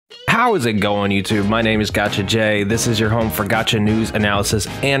How is it going, YouTube? My name is Gacha J. This is your home for Gacha news, analysis,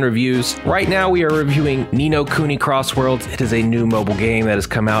 and reviews. Right now, we are reviewing Ni no Kuni Cross Worlds. It is a new mobile game that has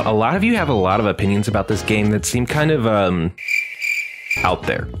come out. A lot of you have a lot of opinions about this game that seem kind of, out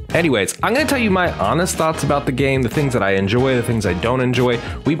there. Anyways, I'm going to tell you my honest thoughts about the game, the things that I enjoy, the things I don't enjoy.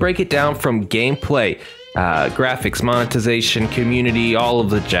 We break it down from gameplay, graphics, monetization, community, all of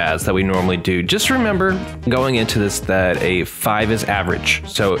the jazz that we normally do. Just remember going into this that a 5 is average.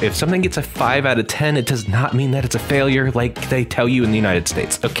 So if something gets a 5 out of 10, it does not mean that it's a failure like they tell you in the United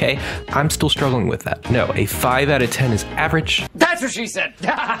States, okay? I'm still struggling with that. No, a 5 out of 10 is average. That's what she said.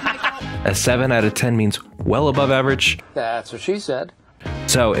 A 7 out of 10 means well above average. That's what she said.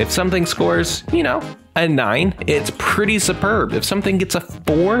 So if something scores, you know, a 9, it's pretty superb. If something gets a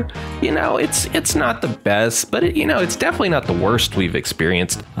 4, you know, it's not the best, but it's definitely not the worst we've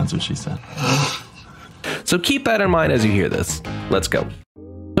experienced. That's what she said. So keep that in mind as you hear this. Let's go.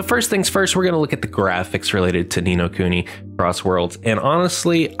 So first things first, we're going to look at the graphics related to Ni no Kuni Cross Worlds. And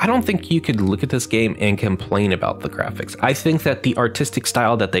honestly, I don't think you could look at this game and complain about the graphics. I think that the artistic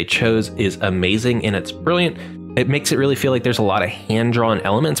style that they chose is amazing and it's brilliant. It makes it really feel like there's a lot of hand-drawn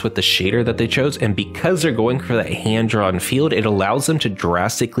elements with the shader that they chose, and because they're going for that hand-drawn field, it allows them to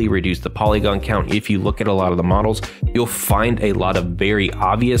drastically reduce the polygon count. If you look at a lot of the models, you'll find a lot of very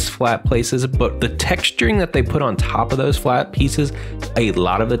obvious flat places, but the texturing that they put on top of those flat pieces, a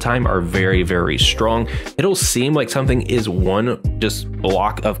lot of the time are very, very strong. It'll seem like something is one just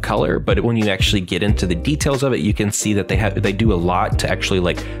block of color, but when you actually get into the details of it, you can see that they do a lot to actually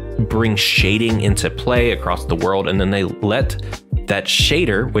like bring shading into play across the world, and then they let that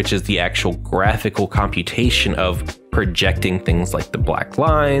shader, which is the actual graphical computation of projecting things like the black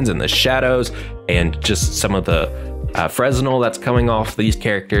lines and the shadows and just some of the Fresnel that's coming off these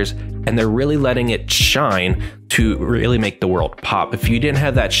characters, and they're really letting it shine to really make the world pop. If you didn't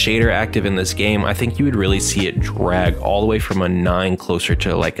have that shader active in this game, I think you would really see it drag all the way from a 9 closer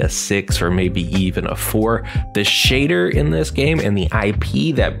to like a 6 or maybe even a 4. The shader in this game and the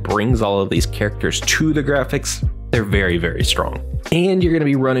IP that brings all of these characters to the graphics, they're very, very strong. And you're going to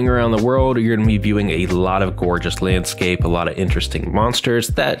be running around the world. You're going to be viewing a lot of gorgeous landscape, a lot of interesting monsters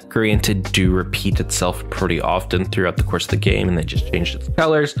that granted do repeat itself pretty often throughout the course of the game, and they just changed its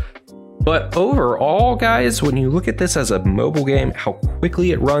colors. But overall, guys, when you look at this as a mobile game, how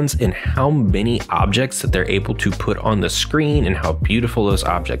quickly it runs and how many objects that they're able to put on the screen and how beautiful those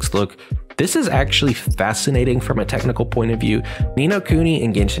objects look, this is actually fascinating from a technical point of view. Ni no Kuni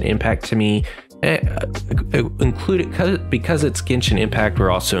and Genshin Impact to me, included because it's Genshin Impact,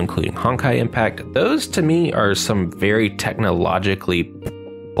 we're also including Honkai Impact. Those to me are some very technologically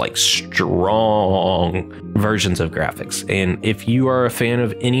like strong versions of graphics, and if you are a fan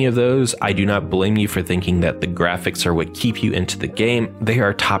of any of those, I do not blame you for thinking that the graphics are what keep you into the game. They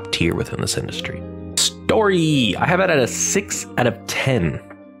are top tier within this industry. Story, I have it at a 6 out of 10.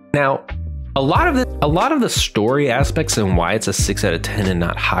 Now, a lot of the story aspects and why it's a 6 out of 10 and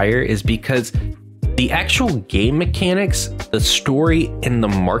not higher is because the actual game mechanics, the story, and the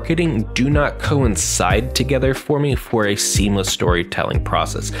marketing do not coincide together for me for a seamless storytelling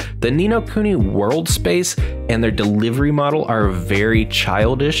process. The Ni no Kuni world space and their delivery model are very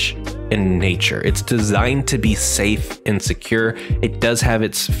childish in nature. It's designed to be safe and secure. It does have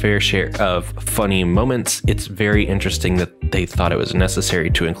its fair share of funny moments. It's very interesting that they thought it was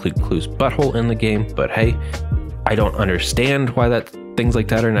necessary to include Clue's butthole in the game, but hey, I don't understand why things like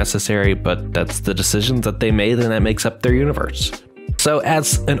that are necessary, but that's the decisions that they made, and that makes up their universe. So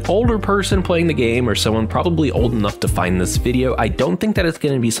as an older person playing the game, or someone probably old enough to find this video, I don't think that it's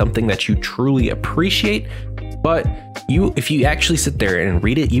going to be something that you truly appreciate, but if you actually sit there and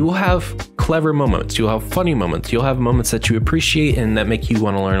read it, you will have clever moments, you'll have funny moments, you'll have moments that you appreciate and that make you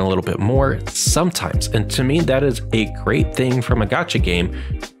want to learn a little bit more sometimes. And to me, that is a great thing from a gacha game,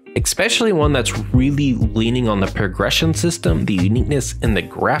 especially one that's really leaning on the progression system, the uniqueness, and the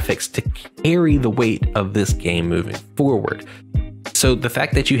graphics to carry the weight of this game moving forward. So the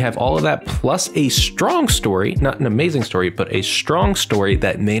fact that you have all of that plus a strong story, not an amazing story, but a strong story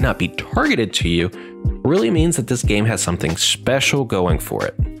that may not be targeted to you, really means that this game has something special going for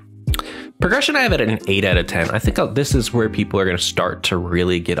it. Progression, I have it at an 8 out of 10. I think this is where people are going to start to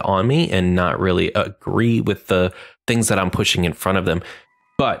really get on me and not really agree with the things that I'm pushing in front of them.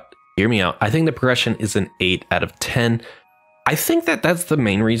 But hear me out. I think the progression is an 8 out of 10. I think that that's the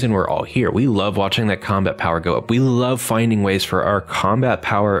main reason we're all here. We love watching that combat power go up. We love finding ways for our combat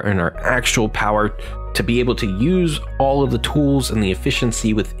power and our actual power to be able to use all of the tools and the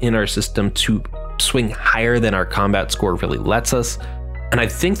efficiency within our system to swing higher than our combat score really lets us. And I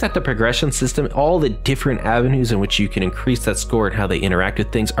think that the progression system, all the different avenues in which you can increase that score and how they interact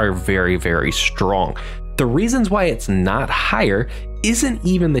with things are very, very strong. The reasons why it's not higher isn't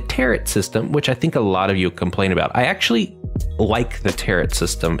even the turret system, which I think a lot of you complain about. I actually like the turret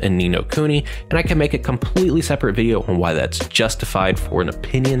system in Ni no Kuni, and I can make a completely separate video on why that's justified for an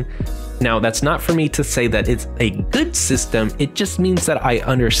opinion. Now, that's not for me to say that it's a good system, it just means that I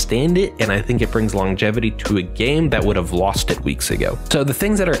understand it, and I think it brings longevity to a game that would have lost it weeks ago. So the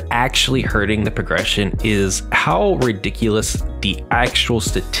things that are actually hurting the progression is how ridiculous the actual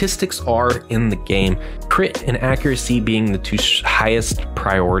statistics are in the game, crit and accuracy being the two highest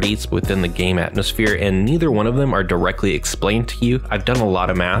priorities within the game atmosphere, and neither one of them are directly explained to you. I've done a lot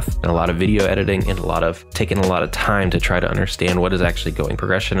of math and a lot of video editing and taken a lot of time to try to understand what is actually going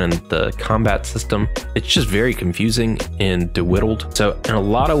progression and the combat system. It's just very confusing and bewildered. So in a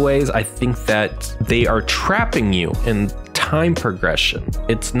lot of ways, I think that they are trapping you in time progression.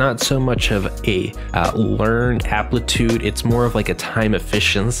 It's not so much of a learned aptitude, it's more of like a time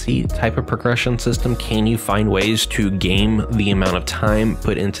efficiency type of progression system. Can you find ways to game the amount of time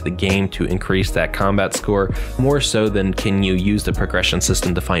put into the game to increase that combat score, more so than can you use the progression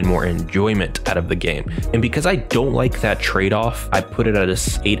system to find more enjoyment out of the game? And because I don't like that trade-off, I put it at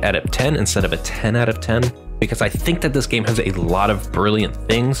a 8 out of 10 instead of a 10 out of 10. Because I think that this game has a lot of brilliant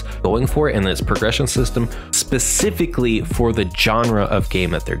things going for it in its progression system, specifically for the genre of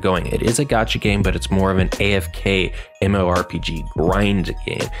game that they're going. It is a gacha game, but it's more of an AFK MMORPG grind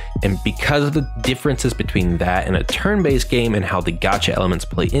game. And because of the differences between that and a turn-based game and how the gacha elements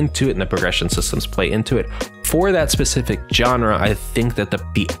play into it and the progression systems play into it, for that specific genre, I think that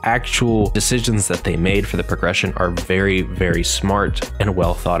the actual decisions that they made for the progression are very, very smart and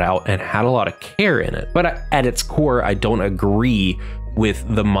well thought out and had a lot of care in it. But at its core, I don't agree with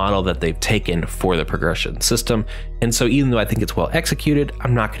the model that they've taken for the progression system. And so even though I think it's well executed,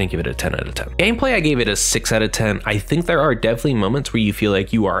 I'm not going to give it a 10 out of 10. Gameplay, I gave it a 6 out of 10. I think there are definitely moments where you feel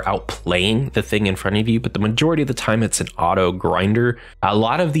like you are outplaying the thing in front of you, but the majority of the time it's an auto grinder. A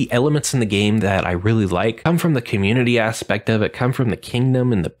lot of the elements in the game that I really like come from the community aspect of it, come from the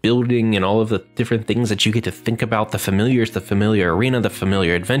kingdom and the building and all of the different things that you get to think about, the familiars, the familiar arena, the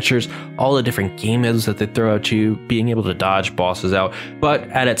familiar adventures, all the different game modes that they throw at you, being able to dodge bosses out. But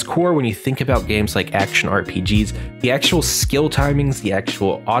at its core, when you think about games like action RPGs, the actual skill timings, the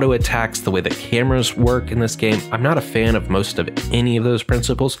actual auto attacks, the way the cameras work in this game, I'm not a fan of most of any of those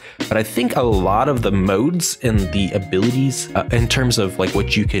principles, but I think a lot of the modes and the abilities in terms of like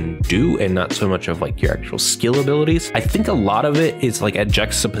what you can do and not so much of like your actual skill abilities, I think a lot of it is like a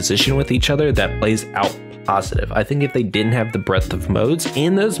juxtaposition with each other that plays out positive. I think if they didn't have the breadth of modes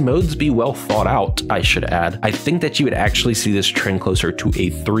and those modes be well thought out, I should add, I think that you would actually see this trend closer to a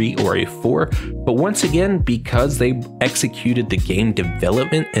 3 or a 4. But once again, because they executed the game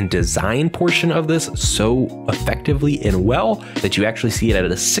development and design portion of this so effectively and well, that you actually see it at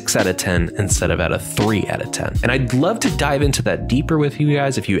a 6 out of 10 instead of at a 3 out of 10. And I'd love to dive into that deeper with you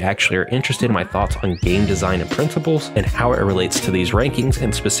guys if you actually are interested in my thoughts on game design and principles and how it relates to these rankings,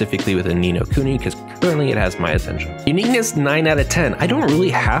 and specifically within Ni no Kuni, because currently it has my attention. Uniqueness, 9 out of 10. I don't really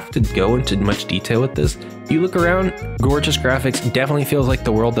have to go into much detail with this. If you look around, gorgeous graphics, definitely feels like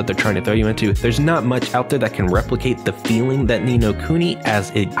the world that they're trying to throw you into. There's not much out there that can replicate the feeling that Ni no Kuni as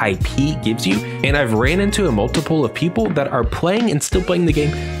an IP gives you. And I've ran into a multiple of people that are playing and still playing the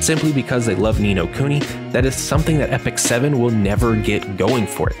game simply because they love Ni no Kuni. That is something that Epic 7 will never get going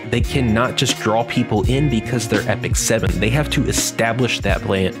for it. They cannot just draw people in because they're Epic 7. They have to establish that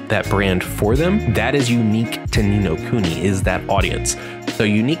brand for them. That is unique to Ni no Kuni, is that audience. So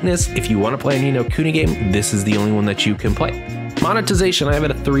uniqueness, if you want to play a Ni no Kuni game, this is the only one that you can play. Monetization, I have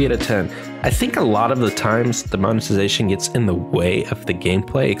it a 3 out of 10. I think a lot of the times the monetization gets in the way of the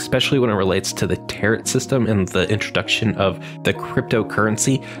gameplay, especially when it relates to the turret system and the introduction of the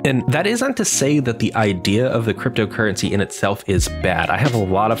cryptocurrency. And that isn't to say that the idea of the cryptocurrency in itself is bad. I have a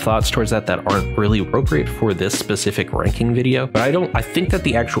lot of thoughts towards that aren't really appropriate for this specific ranking video, but I think that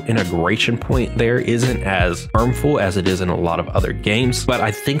the actual integration point there isn't as harmful as it is in a lot of other games, but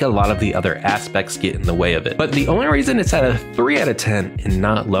I think a lot of the other aspects get in the way of it. But the only reason it's at a 3 out of 10 and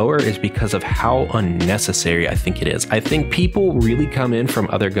not lower is because of how unnecessary I think it is. I think people really come in from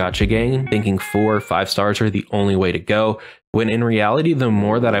other gacha games thinking 4 or 5 stars are the only way to go. When in reality, the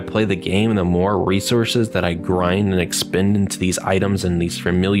more that I play the game, the more resources that I grind and expend into these items and these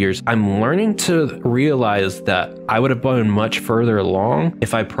familiars, I'm learning to realize that I would have gone much further along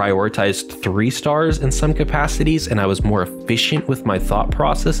if I prioritized 3 stars in some capacities and I was more efficient with my thought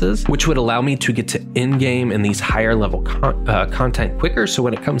processes, which would allow me to get to end game and these higher level content quicker. So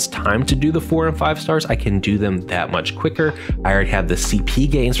when it comes time to do the 4 and 5 stars, I can do them that much quicker. I already have the CP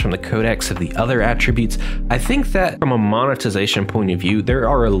gains from the codex of the other attributes. I think that from a monetization point of view, there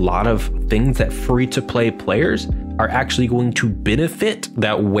are a lot of things that free-to-play players are actually going to benefit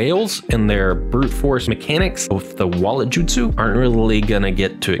that whales and their brute force mechanics of the wallet jutsu aren't really gonna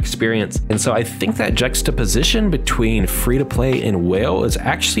get to experience. And so I think that juxtaposition between free-to-play and whale is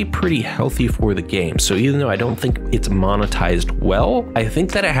actually pretty healthy for the game. So even though I don't think it's monetized well, I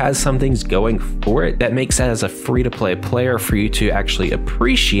think that it has some things going for it that makes it as a free-to-play player for you to actually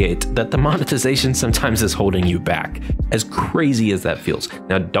appreciate that the monetization sometimes is holding you back, as crazy as that feels.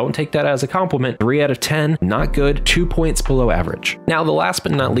 Now, don't take that as a compliment. 3 out of 10, not good. 2 points below average. Now, the last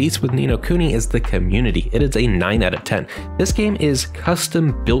but not least with Ni no Kuni is the community. It is a 9 out of 10. This game is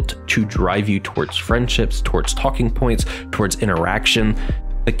custom built to drive you towards friendships, towards talking points, towards interaction.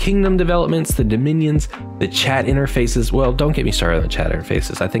 The kingdom developments, the dominions, the chat interfaces, well, don't get me started on the chat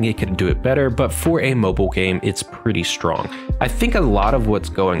interfaces. I think it could do it better, but for a mobile game, it's pretty strong. I think a lot of what's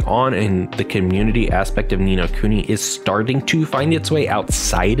going on in the community aspect of Ni no Kuni is starting to find its way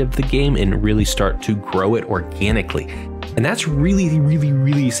outside of the game and really start to grow it organically. And that's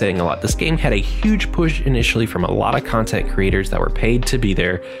really saying a lot. This game had a huge push initially from a lot of content creators that were paid to be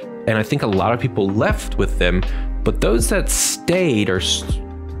there. And I think a lot of people left with them, but those that stayed are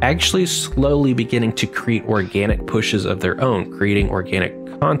actually slowly beginning to create organic pushes of their own, creating organic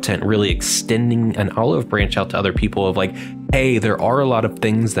content, really extending an olive branch out to other people of like, hey, there are a lot of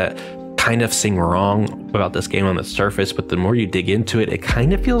things that kind of seem wrong about this game on the surface, but the more you dig into it, it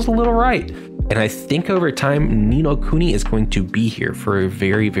kind of feels a little right. And I think over time, Ni no Kuni is going to be here for a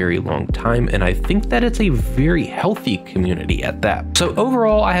very long time. And I think that it's a very healthy community at that. So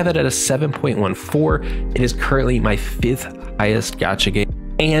overall, I have it at a 7.14. It is currently my 5th highest gacha game.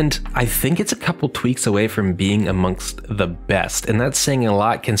 And I think it's a couple tweaks away from being amongst the best. And that's saying a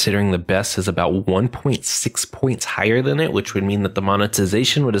lot considering the best is about 1.6 points higher than it, which would mean that the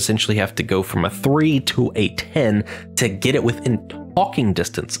monetization would essentially have to go from a 3 to a 10 to get it within talking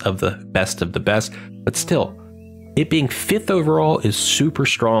distance of the best of the best. But still, it being 5th overall is super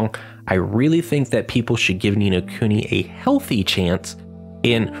strong. I really think that people should give Ni no Kuni a healthy chance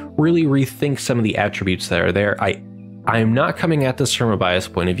and really rethink some of the attributes that are there. I am not coming at this from a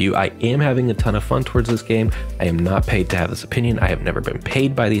biased point of view. I am having a ton of fun towards this game. I am not paid to have this opinion. I have never been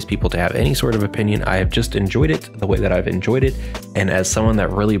paid by these people to have any sort of opinion. I have just enjoyed it the way that I've enjoyed it. And as someone that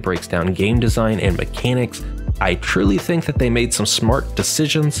really breaks down game design and mechanics, I truly think that they made some smart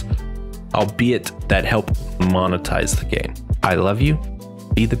decisions, albeit that help monetize the game. I love you.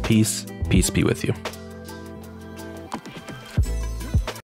 Be the peace. Peace be with you.